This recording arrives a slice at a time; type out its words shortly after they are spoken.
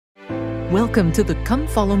Welcome to the Come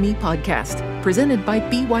Follow Me podcast, presented by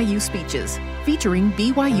BYU Speeches, featuring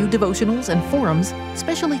BYU devotionals and forums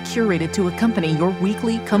specially curated to accompany your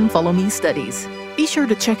weekly Come Follow Me studies. Be sure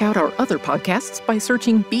to check out our other podcasts by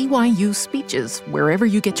searching BYU Speeches wherever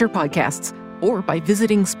you get your podcasts, or by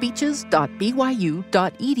visiting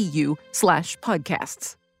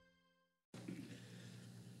speeches.byu.edu/podcasts.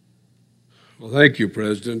 Well, thank you,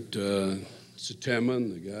 President Satema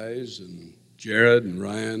and the guys, and Jared and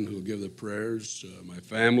Ryan, who give the prayers, my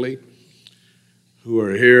family who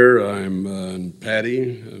are here. I'm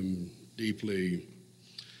Patty. I'm deeply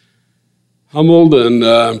humbled and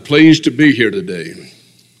I'm pleased to be here today.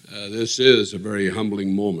 This is a very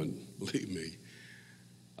humbling moment, believe me.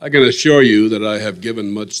 I can assure you that I have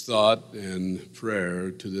given much thought and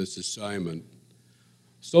prayer to this assignment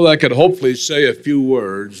so that I could hopefully say a few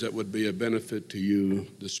words that would be a benefit to you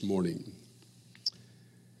this morning.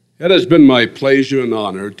 It has been my pleasure and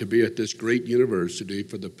honor to be at this great university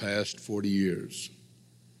for the past 40 years.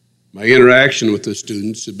 My interaction with the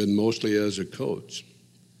students have been mostly as a coach.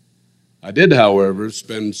 I did, however,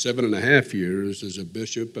 spend 7.5 years as a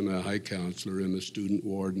bishop and a high counselor in the student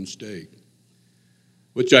ward and stake,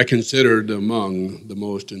 which I considered among the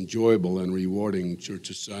most enjoyable and rewarding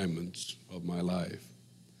church assignments of my life.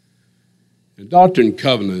 In Doctrine and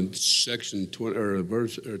Covenants, section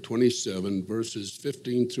 27, verses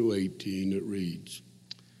 15 through 18, it reads,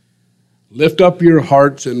 "Lift up your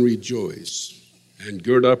hearts and rejoice, and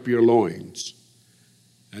gird up your loins,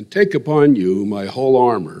 and take upon you my whole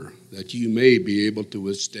armor, that you may be able to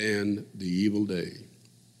withstand the evil day.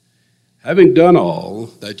 Having done all,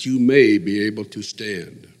 that you may be able to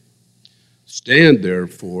stand. Stand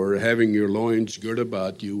therefore, having your loins girt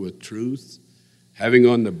about you with truth, having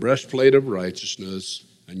on the breastplate of righteousness,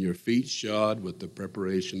 and your feet shod with the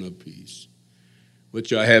preparation of peace,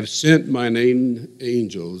 which I have sent mine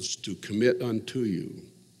angels to commit unto you,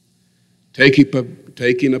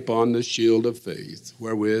 taking upon the shield of faith,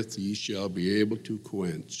 wherewith ye shall be able to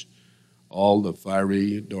quench all the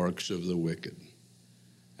fiery darts of the wicked.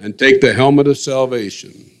 And take the helmet of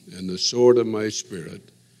salvation and the sword of my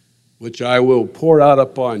Spirit, which I will pour out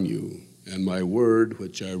upon you, and my word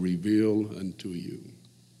which I reveal unto you."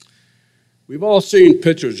 We've all seen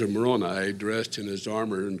pictures of Moroni dressed in his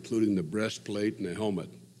armor, including the breastplate and the helmet.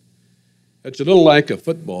 It's a little like a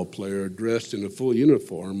football player dressed in a full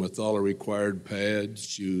uniform with all the required pads,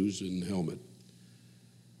 shoes, and helmet.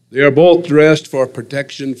 They are both dressed for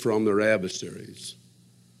protection from their adversaries.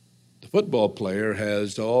 The football player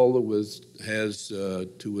has to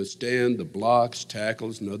withstand the blocks,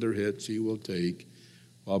 tackles, and other hits he will take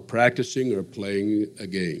while practicing or playing a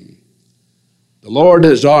game. The Lord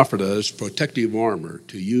has offered us protective armor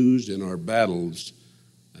to use in our battles,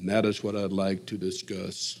 and that is what I'd like to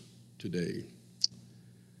discuss today.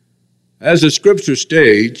 As the scripture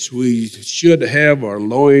states, we should have our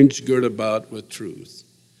loins girt about with truth.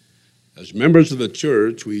 As members of the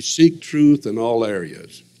church, we seek truth in all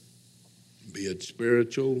areas, be it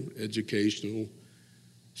spiritual, educational,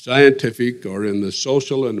 scientific, or in the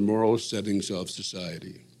social and moral settings of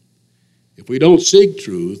society. If we don't seek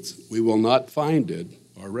truth, we will not find it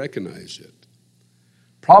or recognize it.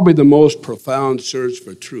 Probably the most profound search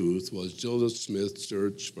for truth was Joseph Smith's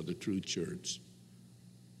search for the true church.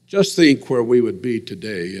 Just think where we would be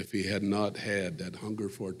today if he had not had that hunger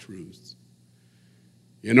for truth.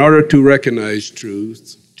 In order to recognize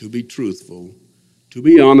truth, to be truthful, to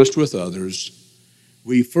be honest with others,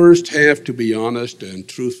 we first have to be honest and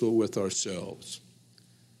truthful with ourselves.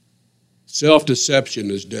 Self-deception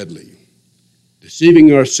is deadly.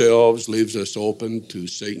 Deceiving ourselves leaves us open to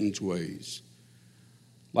Satan's ways,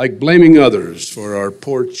 like blaming others for our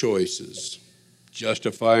poor choices,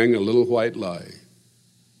 justifying a little white lie,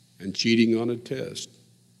 and cheating on a test.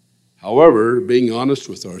 However, being honest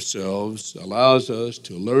with ourselves allows us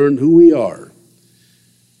to learn who we are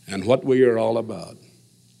and what we are all about.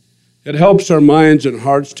 It helps our minds and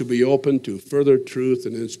hearts to be open to further truth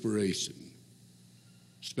and inspiration.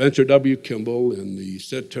 Spencer W. Kimball, in the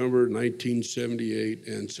September 1978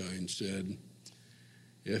 Ensign, said,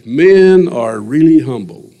 "If men are really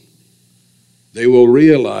humble, they will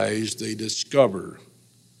realize they discover,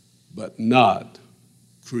 but not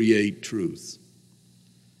create truth."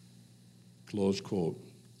 Close quote.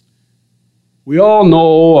 We all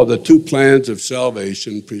know of the two plans of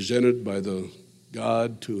salvation presented by the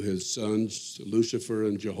God to his sons, Lucifer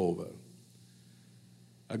and Jehovah.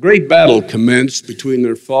 A great battle commenced between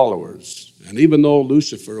their followers, and even though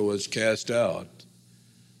Lucifer was cast out,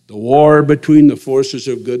 the war between the forces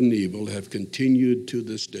of good and evil have continued to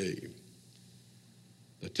this day.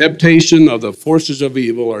 The temptation of the forces of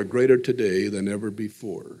evil are greater today than ever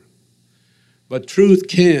before. but truth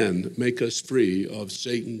can make us free of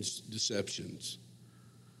Satan's deceptions.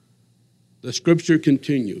 The scripture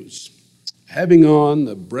continues, having on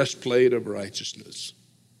the breastplate of righteousness.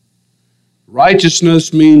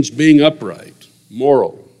 Righteousness means being upright,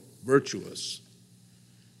 moral, virtuous.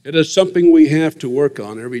 It is something we have to work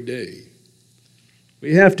on every day.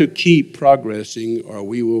 We have to keep progressing or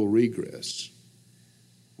we will regress.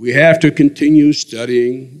 We have to continue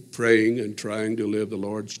studying, praying, and trying to live the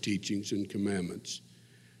Lord's teachings and commandments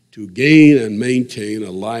to gain and maintain a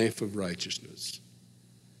life of righteousness.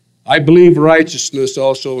 I believe righteousness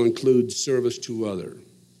also includes service to others.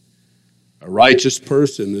 A righteous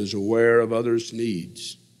person is aware of others'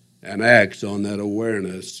 needs and acts on that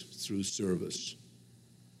awareness through service.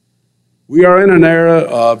 We are in an era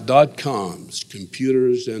of .coms,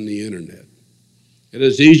 computers, and the internet. It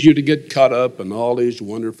is easier to get caught up in all these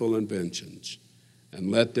wonderful inventions and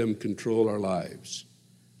let them control our lives,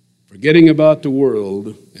 forgetting about the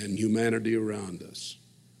world and humanity around us.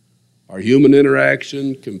 Our human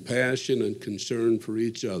interaction, compassion, and concern for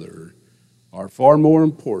each other are far more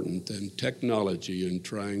important than technology in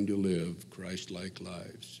trying to live Christ-like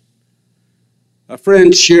lives. A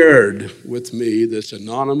friend shared with me this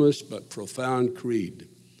anonymous but profound creed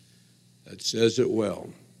that says it well.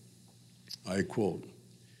 I quote,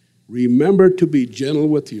 "Remember to be gentle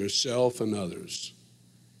with yourself and others.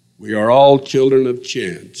 We are all children of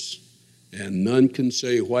chance, and none can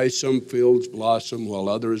say why some fields blossom while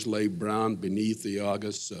others lay brown beneath the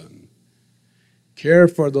August sun. Care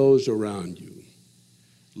for those around you.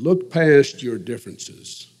 Look past your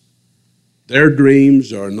differences. Their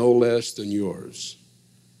dreams are no less than yours.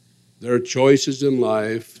 Their choices in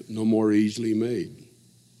life no more easily made.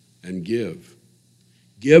 And give.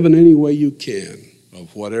 Give in any way you can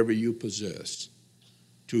of whatever you possess.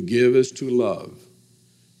 To give is to love.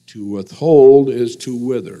 To withhold is to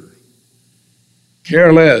wither.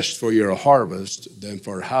 Care less for your harvest than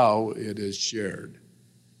for how it is shared.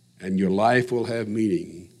 And your life will have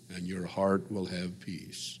meaning, and your heart will have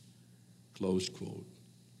peace." Close quote.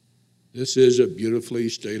 This is a beautifully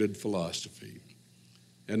stated philosophy,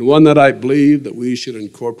 and one that I believe that we should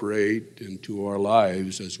incorporate into our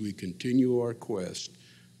lives as we continue our quest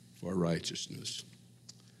for righteousness.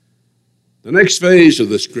 The next phase of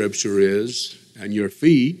the scripture is, "And your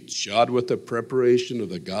feet shod with the preparation of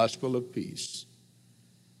the gospel of peace."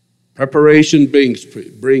 Preparation brings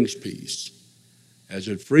peace, as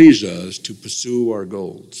it frees us to pursue our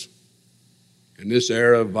goals. In this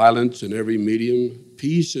era of violence in every medium,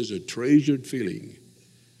 peace is a treasured feeling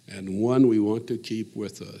and one we want to keep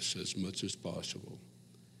with us as much as possible.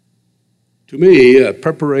 To me,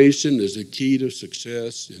 preparation is the key to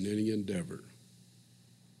success in any endeavor.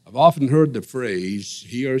 I've often heard the phrase,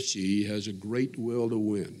 "he or she has a great will to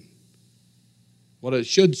win." What it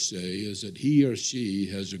should say is that he or she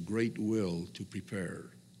has a great will to prepare.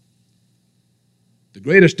 The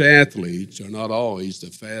greatest athletes are not always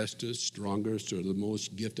the fastest, strongest, or the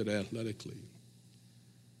most gifted athletically.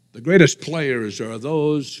 The greatest players are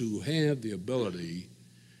those who have the ability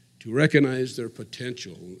to recognize their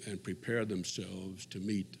potential and prepare themselves to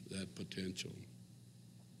meet that potential.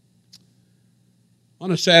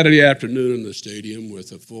 On a Saturday afternoon in the stadium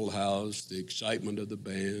with a full house, the excitement of the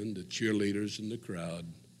band, the cheerleaders, and the crowd,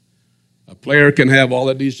 a player can have all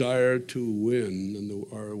the desire to win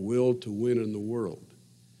or will to win in the world,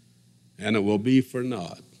 and it will be for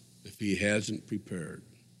naught if he hasn't prepared.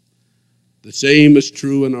 The same is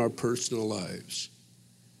true in our personal lives.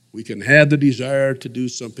 We can have the desire to do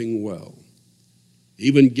something well,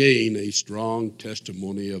 even gain a strong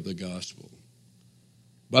testimony of the gospel.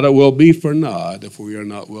 But it will be for naught if we are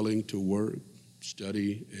not willing to work,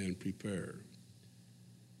 study, and prepare.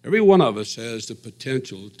 Every one of us has the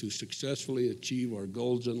potential to successfully achieve our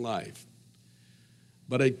goals in life,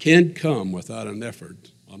 but it can't come without an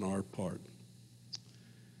effort on our part.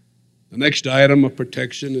 The next item of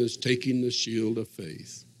protection is taking the shield of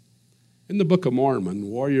faith. In the Book of Mormon,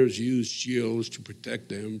 warriors use shields to protect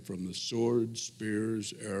them from the swords,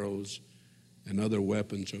 spears, arrows, and other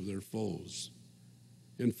weapons of their foes.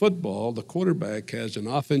 In football, the quarterback has an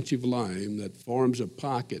offensive line that forms a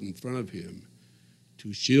pocket in front of him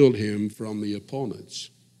to shield him from the opponents.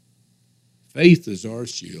 Faith is our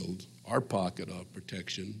shield, our pocket of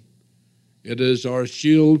protection. It is our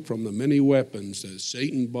shield from the many weapons that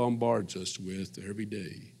Satan bombards us with every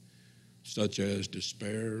day, such as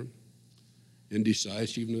despair,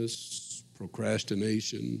 indecisiveness,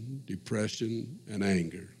 procrastination, depression, and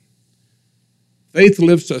anger. Faith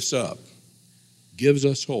lifts us up, gives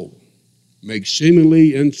us hope, makes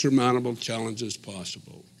seemingly insurmountable challenges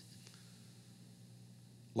possible.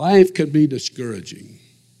 Life can be discouraging.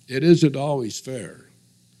 It isn't always fair,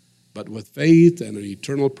 but with faith and an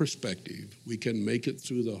eternal perspective, we can make it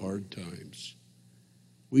through the hard times.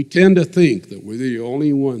 We tend to think that we're the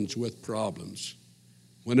only ones with problems,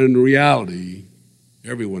 when in reality,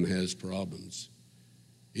 everyone has problems.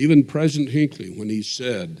 Even President Hinckley, when he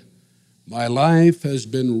said, "My life has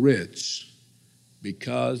been rich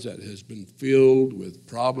because it has been filled with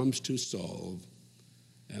problems to solve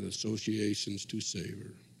and associations to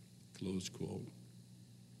savor," close quote.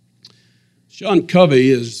 Sean Covey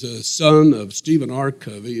is the son of Stephen R.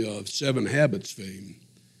 Covey of 7 Habits fame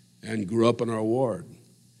and grew up in our ward.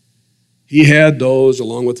 He had those,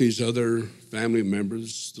 along with these other family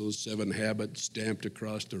members, those 7 habits stamped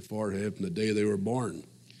across their forehead from the day they were born.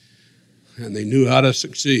 And they knew how to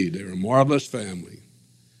succeed. They were a marvelous family.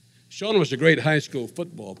 Sean was a great high school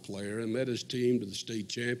football player and led his team to the state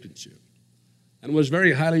championship and was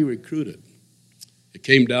very highly recruited. It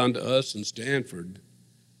came down to us in Stanford,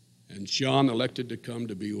 and Sean elected to come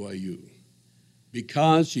to BYU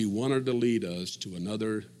because he wanted to lead us to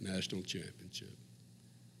another national championship.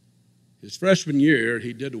 His freshman year,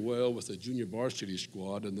 he did well with the junior varsity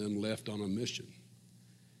squad and then left on a mission.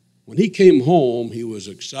 When he came home, he was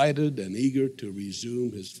excited and eager to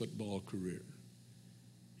resume his football career.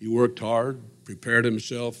 He worked hard, prepared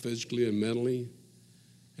himself physically and mentally,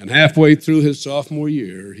 and halfway through his sophomore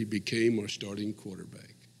year, he became our starting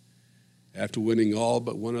quarterback. After winning all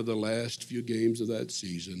but one of the last few games of that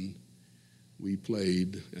season, we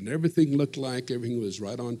played, and everything looked like everything was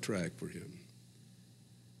right on track for him.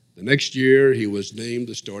 The next year, he was named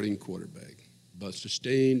the starting quarterback, but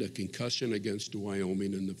sustained a concussion against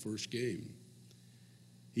Wyoming in the first game.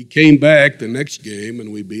 He came back the next game,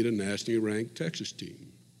 and we beat a nationally ranked Texas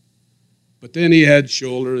team. But then he had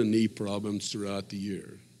shoulder and knee problems throughout the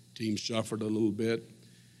year. The team suffered a little bit,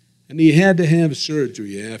 and he had to have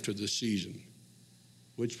surgery after the season,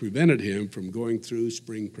 which prevented him from going through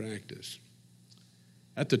spring practice.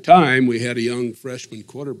 At the time, we had a young freshman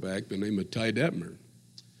quarterback by the name of Ty Detmer,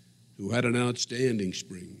 who had an outstanding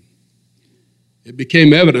spring. It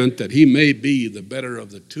became evident that he may be the better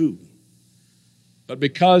of the two. But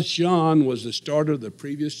because Sean was the starter the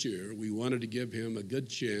previous year, we wanted to give him a good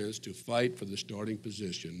chance to fight for the starting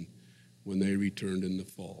position when they returned in the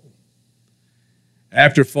fall.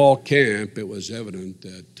 After fall camp, it was evident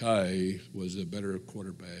that Ty was the better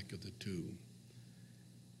quarterback of the two.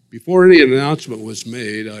 Before any announcement was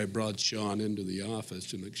made, I brought Sean into the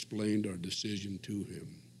office and explained our decision to him.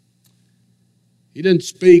 He didn't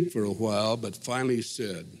speak for a while, but finally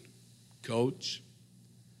said, "Coach,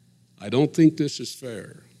 I don't think this is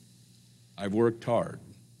fair. I've worked hard,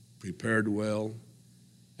 prepared well,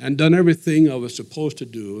 and done everything I was supposed to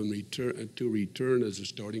do to return as a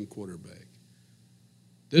starting quarterback.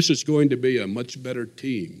 This is going to be a much better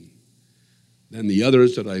team than the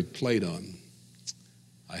others that I played on."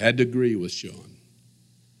 I had to agree with Sean.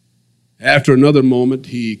 After another moment,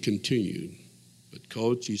 he continued. "But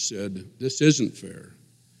Coach," he said, "this isn't fair.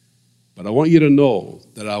 But I want you to know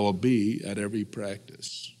that I will be at every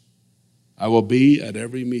practice. I will be at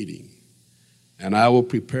every meeting. And I will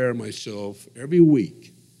prepare myself every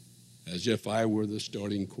week as if I were the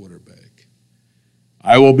starting quarterback.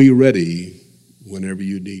 I will be ready whenever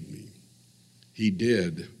you need me." He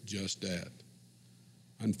did just that.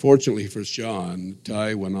 Unfortunately for Sean,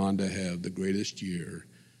 Ty went on to have the greatest year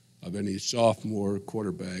of any sophomore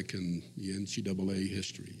quarterback in the NCAA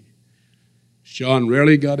history. Sean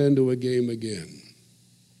rarely got into a game again.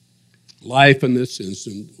 Life in this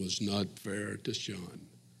instant was not fair to Sean,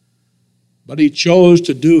 but he chose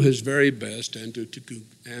to do his very best and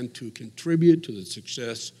to contribute to the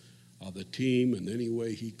success of the team in any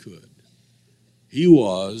way he could. He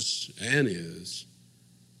was and is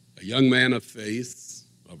a young man of faith,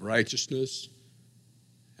 of righteousness,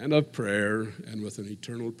 and of prayer, and with an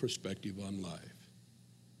eternal perspective on life.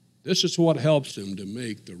 This is what helps him to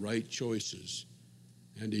make the right choices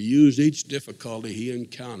and to use each difficulty he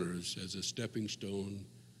encounters as a stepping stone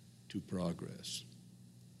to progress.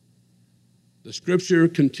 The scripture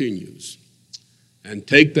continues, "And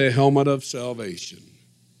take the helmet of salvation."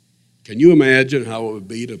 Can you imagine how it would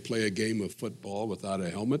be to play a game of football without a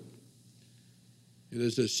helmet? It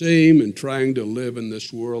is the same in trying to live in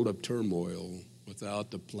this world of turmoil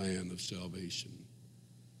without the plan of salvation.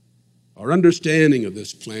 Our understanding of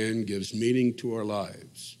this plan gives meaning to our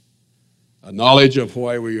lives, a knowledge of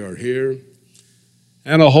why we are here,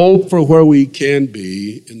 and a hope for where we can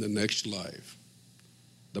be in the next life.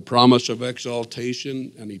 The promise of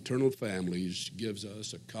exaltation and eternal families gives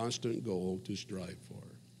us a constant goal to strive for,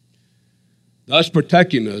 thus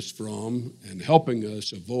protecting us from and helping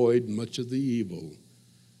us avoid much of the evil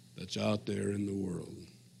that's out there in the world.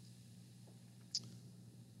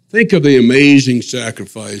 Think of the amazing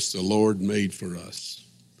sacrifice the Lord made for us,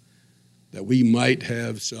 that we might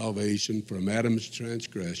have salvation from Adam's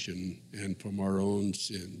transgression and from our own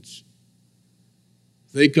sins.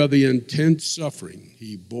 Think of the intense suffering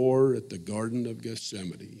he bore at the Garden of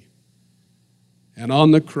Gethsemane and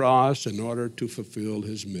on the cross in order to fulfill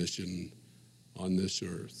his mission on this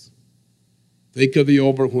earth. Think of the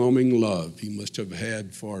overwhelming love he must have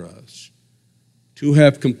had for us to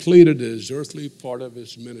have completed his earthly part of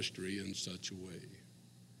his ministry in such a way.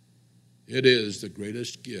 It is the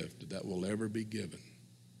greatest gift that will ever be given,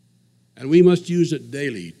 and we must use it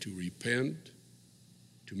daily to repent,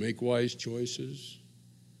 to make wise choices,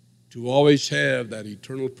 to always have that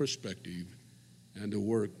eternal perspective, and to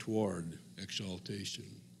work toward exaltation.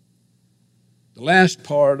 The last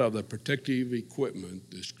part of the protective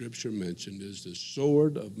equipment the Scripture mentioned is the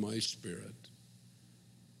sword of my spirit,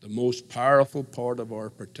 the most powerful part of our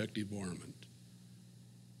protective armament.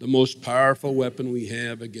 The most powerful weapon we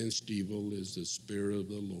have against evil is the Spirit of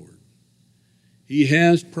the Lord. He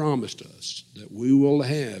has promised us that we will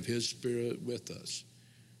have his Spirit with us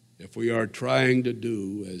if we are trying to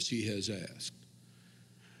do as he has asked.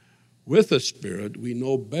 With the Spirit, we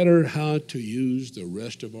know better how to use the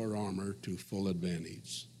rest of our armor to full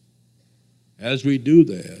advantage. As we do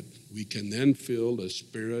that, we can then feel the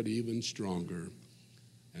Spirit even stronger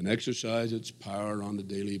and exercise its power on a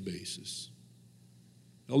daily basis.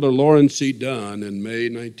 Elder Lawrence C. Dunn, in May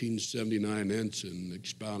 1979 Ensign,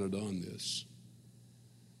 expounded on this.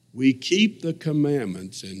 We keep the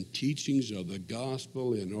commandments and teachings of the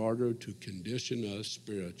gospel in order to condition us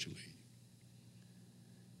spiritually.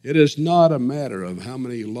 It is not a matter of how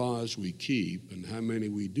many laws we keep and how many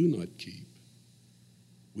we do not keep.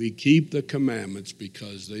 We keep the commandments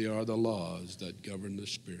because they are the laws that govern the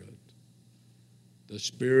Spirit. The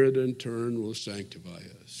Spirit, in turn, will sanctify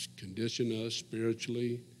us, condition us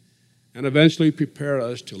spiritually, and eventually prepare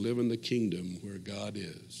us to live in the kingdom where God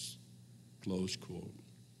is. Close quote.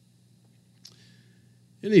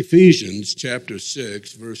 In Ephesians chapter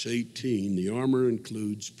 6, verse 18, the armor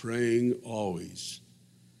includes praying always.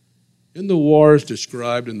 In the wars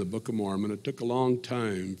described in the Book of Mormon, it took a long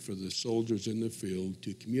time for the soldiers in the field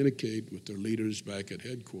to communicate with their leaders back at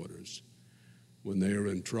headquarters when they were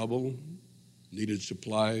in trouble, needed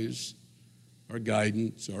supplies, or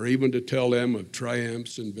guidance, or even to tell them of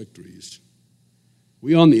triumphs and victories.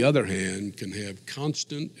 We, on the other hand, can have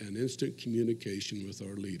constant and instant communication with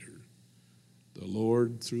our leader, the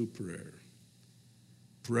Lord, through prayer.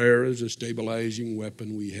 Prayer is a stabilizing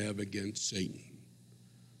weapon we have against Satan.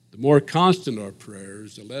 The more constant our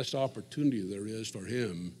prayers, the less opportunity there is for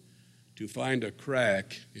him to find a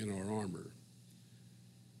crack in our armor.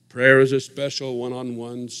 Prayer is a special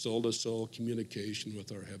one-on-one, soul-to-soul communication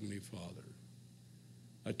with our Heavenly Father.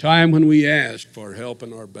 A time when we ask for help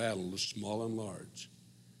in our battles, small and large.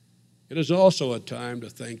 It is also a time to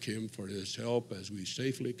thank him for his help as we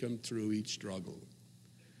safely come through each struggle,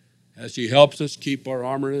 as he helps us keep our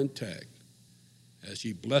armor intact, as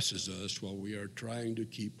he blesses us while we are trying to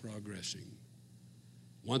keep progressing.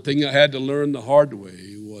 One thing I had to learn the hard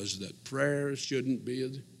way was that prayer shouldn't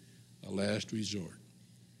be a last resort.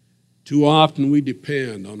 Too often we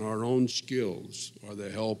depend on our own skills or the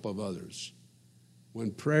help of others,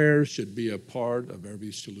 when prayer should be a part of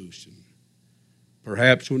every solution.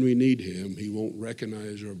 Perhaps when we need him, he won't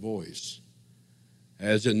recognize our voice,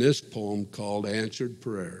 as in this poem called Answered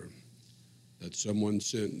Prayer that someone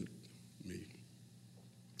sent me.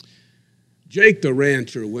 Jake the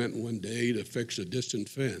rancher went one day to fix a distant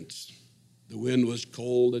fence. The wind was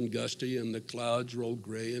cold and gusty, and the clouds rolled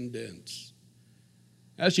gray and dense.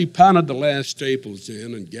 As he pounded the last staples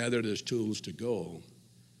in and gathered his tools to go,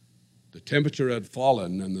 the temperature had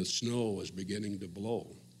fallen and the snow was beginning to blow.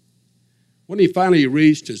 When he finally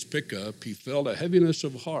reached his pickup, he felt a heaviness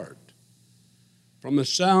of heart. From the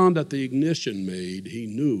sound that the ignition made, he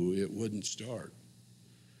knew it wouldn't start.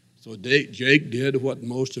 So Jake did what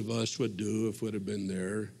most of us would do if we'd have been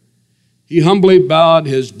there. He humbly bowed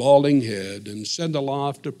his balding head and sent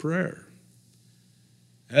aloft a prayer.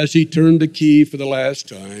 As he turned the key for the last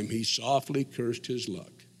time, he softly cursed his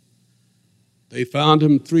luck. They found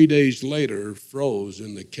him 3 days later, froze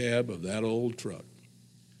in the cab of that old truck.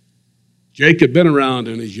 Jake had been around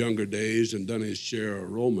in his younger days and done his share of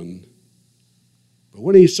roaming, but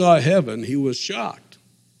when he saw heaven, he was shocked.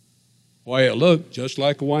 Why, it looked just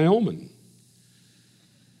like Wyoming.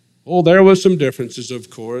 Oh, there was some differences, of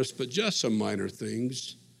course, but just some minor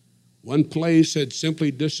things. One place had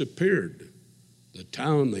simply disappeared, the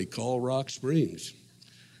town they call Rock Springs.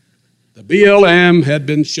 The BLM had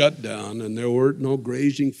been shut down, and there were no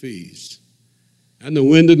grazing fees. and the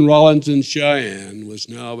wind in Rollins and Cheyenne was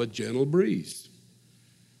now a gentle breeze.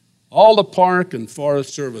 All the Park and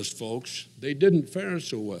Forest Service folks, they didn't fare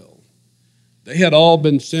so well. They had all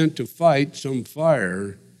been sent to fight some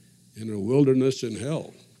fire in a wilderness in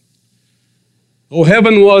hell. Though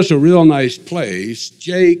heaven was a real nice place,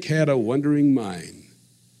 Jake had a wondering mind.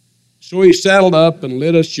 So he saddled up and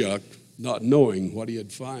lit a shuck, not knowing what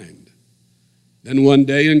he'd find. Then one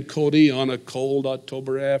day in Cody on a cold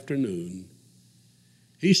October afternoon,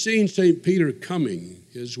 he seen St. Peter coming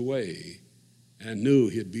his way and knew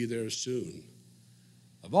he'd be there soon.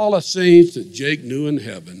 Of all the saints that Jake knew in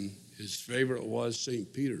heaven, his favorite was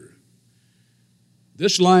St. Peter.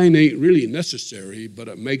 This line ain't really necessary, but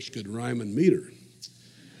it makes good rhyme and meter.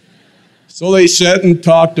 So they sat and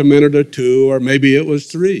talked a minute or two, or maybe it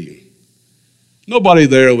was 3. Nobody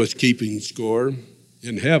there was keeping score.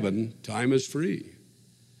 In heaven, time is free.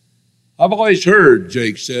 I've always heard,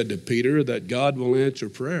 Jake said to Peter, that God will answer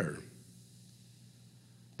prayer.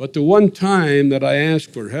 But the one time that I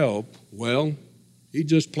asked for help, well, he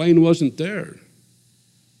just plain wasn't there.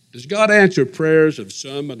 Does God answer prayers of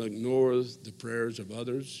some and ignore the prayers of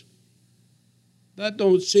others? That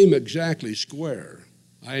don't seem exactly square.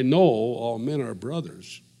 I know all men are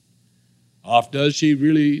brothers. Oft does he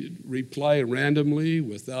really reply randomly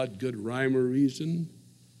without good rhyme or reason?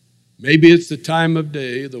 Maybe it's the time of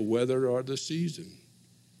day, the weather, or the season.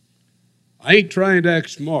 I ain't trying to act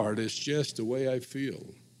smart, it's just the way I feel.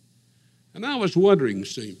 And I was wondering,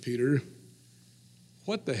 St. Peter,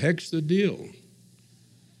 what the heck's the deal?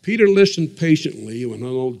 Peter listened patiently when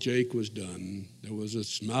old Jake was done. There was a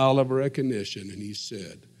smile of recognition, and he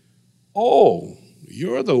said, "Oh,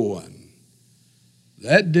 you're the one.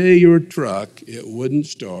 That day your truck, it wouldn't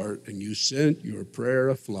start, and you sent your prayer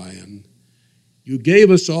a-flying. You gave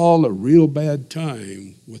us all a real bad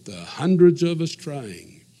time with the hundreds of us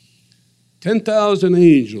trying. 10,000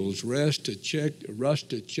 angels rushed to check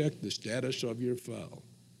the status of your file.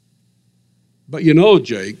 But you know,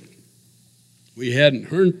 Jake, we hadn't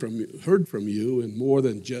heard from you in more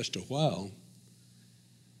than just a while.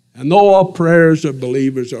 And though all prayers of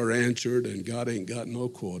believers are answered and God ain't got no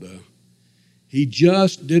quota, he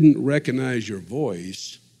just didn't recognize your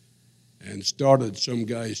voice and started some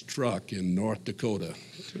guy's truck in North Dakota."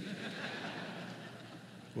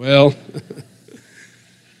 Well,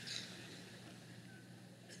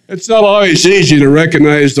 it's not always easy to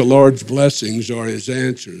recognize the Lord's blessings or his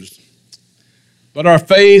answers, but our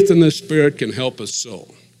faith in the Spirit can help us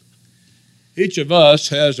so. Each of us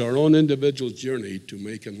has our own individual journey to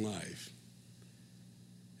make in life,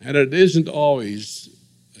 and it isn't always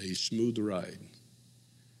a smooth ride,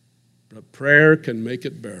 but prayer can make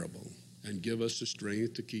it bearable and give us the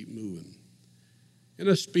strength to keep moving. In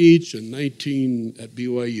a speech at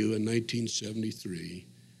BYU in 1973,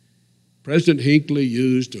 President Hinckley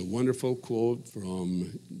used a wonderful quote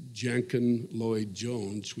from Jenkin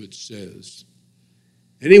Lloyd-Jones, which says,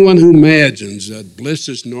 "Anyone who imagines that bliss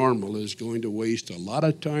is normal is going to waste a lot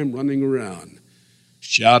of time running around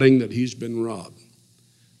shouting that he's been robbed.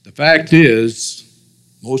 The fact is,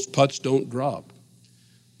 most putts don't drop.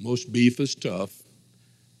 Most beef is tough,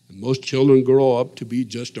 and most children grow up to be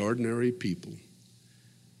just ordinary people.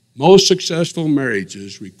 Most successful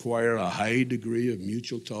marriages require a high degree of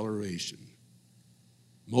mutual toleration.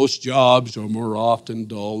 Most jobs are more often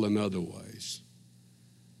dull than otherwise.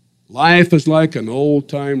 Life is like an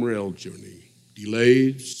old-time rail journey.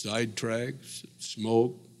 Delays, sidetracks,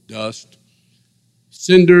 smoke, dust,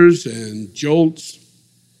 cinders, and jolts,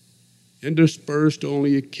 interspersed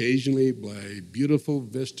only occasionally by beautiful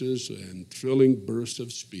vistas and thrilling bursts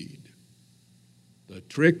of speed. The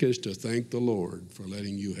trick is to thank the Lord for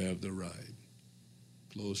letting you have the ride."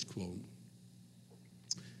 Close quote.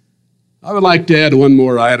 I would like to add one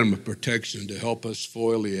more item of protection to help us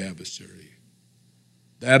foil the adversary,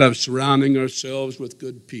 that of surrounding ourselves with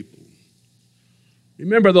good people.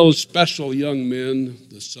 Remember those special young men,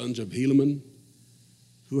 the sons of Helaman,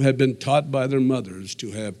 who had been taught by their mothers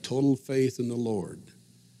to have total faith in the Lord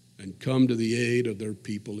and come to the aid of their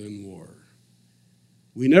people in war.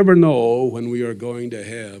 We never know when we are going to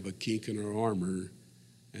have a kink in our armor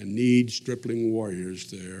and need stripling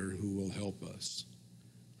warriors there who will help us,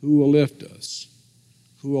 who will lift us,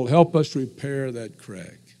 who will help us repair that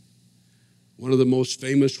crack. One of the most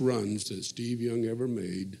famous runs that Steve Young ever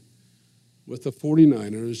made with the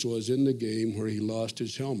 49ers was in the game where he lost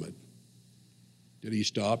his helmet. Did he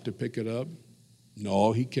stop to pick it up?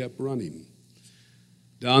 No, he kept running.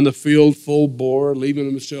 Down the field full bore, leaving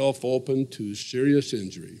himself open to serious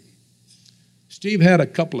injury. Steve had a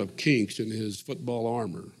couple of kinks in his football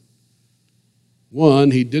armor.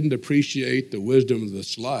 One, he didn't appreciate the wisdom of the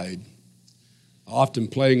slide. often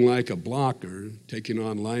playing like a blocker, taking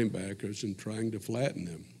on linebackers and trying to flatten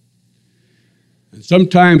them. And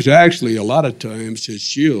sometimes, actually, a lot of times, his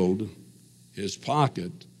shield, his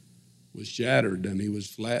pocket, was shattered and he was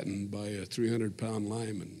flattened by a 300-pound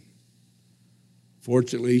lineman.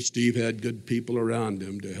 Fortunately, Steve had good people around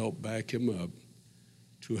him to help back him up,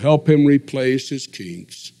 to help him replace his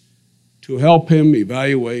kinks, to help him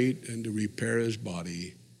evaluate and to repair his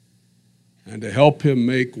body, and to help him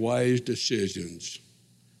make wise decisions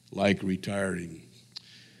like retiring.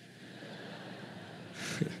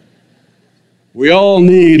 We all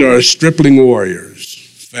need our stripling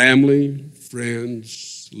warriors, family,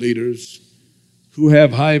 friends, leaders who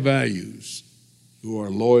have high values, who are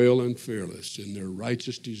loyal and fearless in their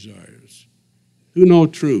righteous desires, who know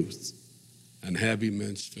truth and have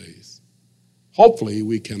immense faith. Hopefully,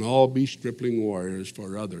 we can all be stripling warriors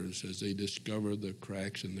for others as they discover the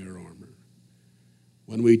cracks in their armor.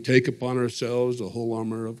 When we take upon ourselves the whole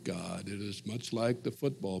armor of God, it is much like the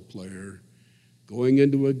football player going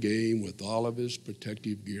into a game with all of his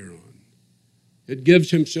protective gear on. It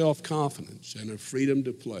gives him self-confidence and a freedom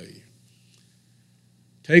to play.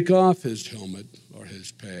 Take off his helmet or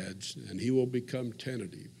his pads, and he will become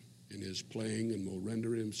tentative in his playing and will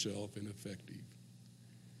render himself ineffective.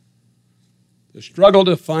 The struggle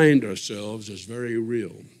to find ourselves is very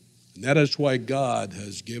real, and that is why God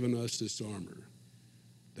has given us this armor,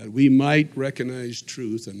 that we might recognize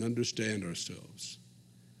truth and understand ourselves,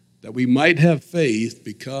 that we might have faith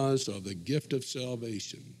because of the gift of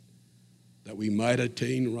salvation, that we might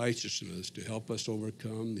attain righteousness to help us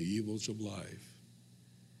overcome the evils of life.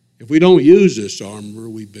 If we don't use this armor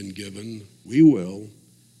we've been given, we will,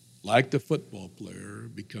 like the football player,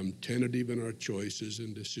 become tentative in our choices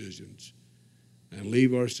and decisions and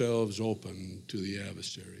leave ourselves open to the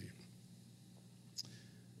adversary.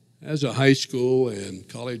 As a high school and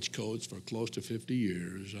college coach for close to 50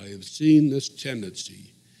 years, I have seen this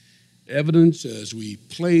tendency, evidence as we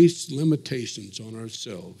place limitations on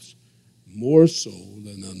ourselves, more so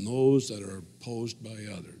than on those that are posed by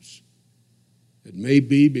others. It may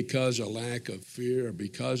be because of lack of fear,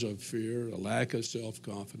 a lack of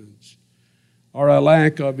self-confidence, or a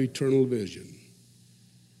lack of eternal vision.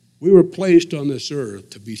 We were placed on this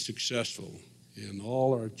earth to be successful in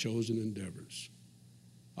all our chosen endeavors.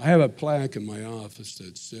 I have a plaque in my office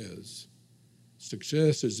that says,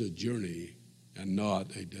 "Success is a journey and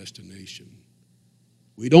not a destination."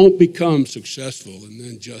 We don't become successful and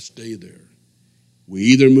then just stay there. We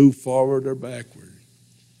either move forward or backward.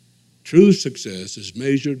 True success is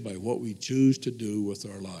measured by what we choose to do with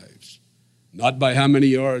our lives, not by how many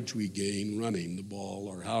yards we gain running the ball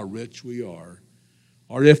or how rich we are,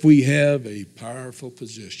 or if we have a powerful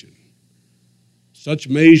position. Such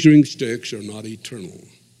measuring sticks are not eternal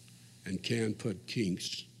and can put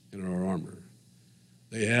kinks in our armor.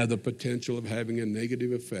 They have the potential of having a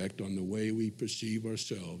negative effect on the way we perceive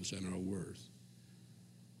ourselves and our worth.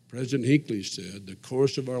 President Hinckley said, "The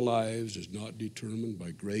course of our lives is not determined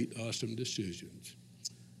by great, awesome decisions.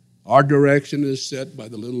 Our direction is set by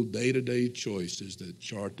the little day-to-day choices that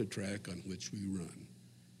chart the track on which we run."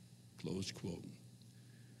 Close quote.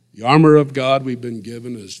 The armor of God we've been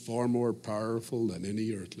given is far more powerful than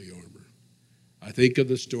any earthly armor. I think of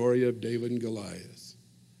the story of David and Goliath.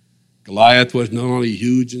 Goliath was not only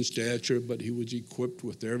huge in stature, but he was equipped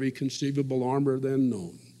with every conceivable armor then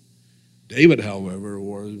known. David, however,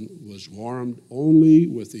 was armed only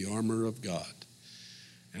with the armor of God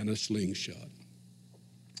and a slingshot.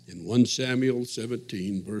 In 1 Samuel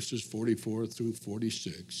 17, verses 44 through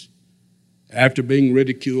 46, after being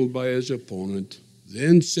ridiculed by his opponent,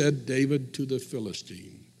 then said David to the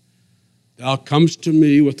Philistine, "Thou comest to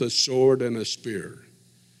me with a sword and a spear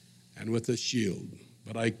and with a shield,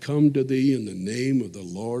 but I come to thee in the name of the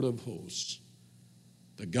Lord of hosts,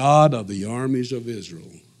 the God of the armies of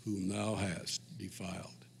Israel, whom thou hast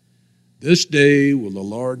defiled. This day will the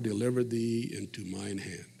Lord deliver thee into mine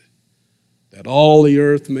hand, that all the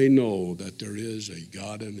earth may know that there is a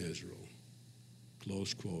God in Israel."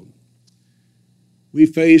 Close quote. We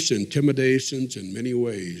face intimidations in many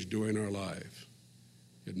ways during our life.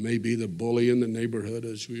 It may be the bully in the neighborhood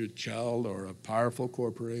as we're a child, or a powerful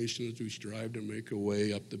corporation as we strive to make our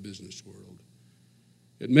way up the business world.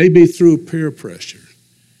 It may be through peer pressure.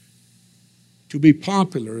 To be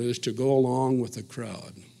popular is to go along with the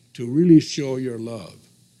crowd. To really show your love,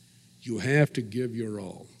 you have to give your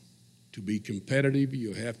all. To be competitive,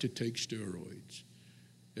 you have to take steroids.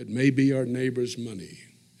 It may be our neighbor's money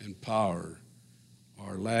and power,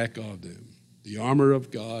 or lack of them. The armor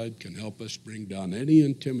of God can help us bring down any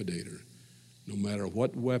intimidator, no matter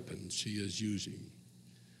what weapons he is using.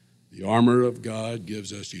 The armor of God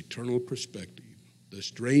gives us eternal perspective. the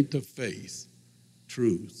strength of faith,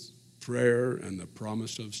 truth, prayer, and the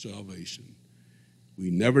promise of salvation. We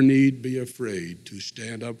never need be afraid to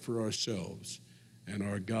stand up for ourselves and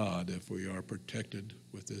our God if we are protected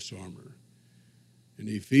with this armor. In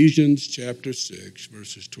Ephesians chapter 6,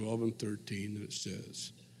 verses 12 and 13, it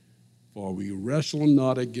says, "For we wrestle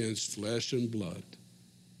not against flesh and blood,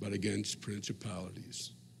 but against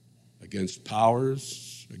principalities, against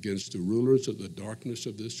powers, against the rulers of the darkness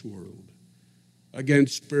of this world,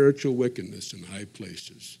 against spiritual wickedness in high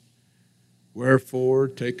places. Wherefore,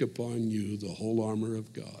 take upon you the whole armor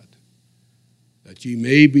of God, that ye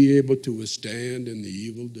may be able to withstand in the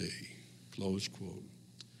evil day." Close quote.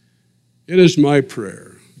 It is my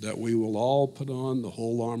prayer that we will all put on the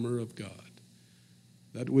whole armor of God,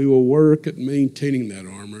 that we will work at maintaining that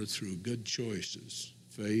armor through good choices,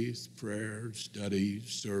 faith, prayer, study,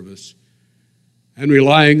 service, and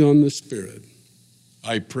relying on the Spirit.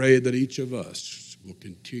 I pray that each of us will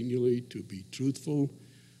continually to be truthful,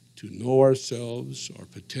 to know ourselves, our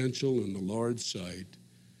potential in the Lord's sight,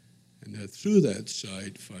 and that through that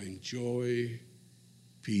sight find joy,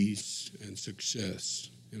 peace, and success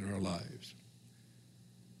in our lives.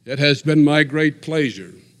 It has been my great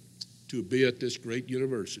pleasure to be at this great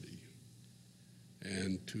university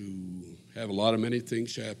and to have a lot of many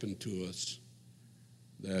things happen to us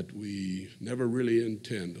that we never really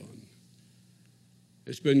intend on.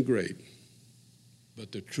 It's been great,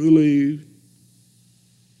 but the truly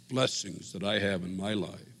blessings that I have in my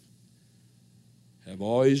life have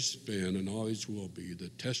always been and always will be the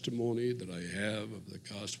testimony that I have of the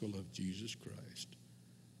gospel of Jesus Christ.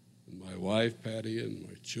 And my wife, Patty, and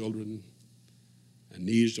my children, and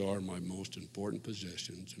these are my most important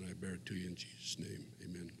possessions, and I bear it to you in Jesus' name.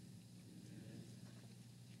 Amen.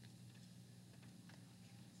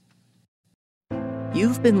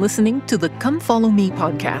 You've been listening to the Come Follow Me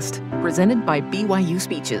podcast, presented by BYU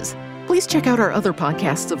Speeches. Please check out our other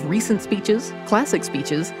podcasts of recent speeches, classic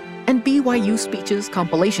speeches, and BYU Speeches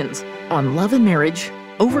compilations on love and marriage,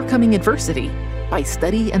 overcoming adversity, by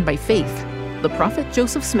study and by faith, the prophet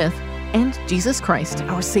Joseph Smith, and Jesus Christ,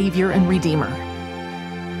 our Savior and Redeemer.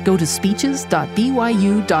 Go to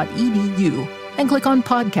speeches.byu.edu and click on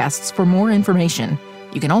podcasts for more information.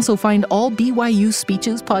 You can also find all BYU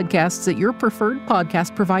Speeches podcasts at your preferred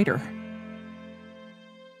podcast provider.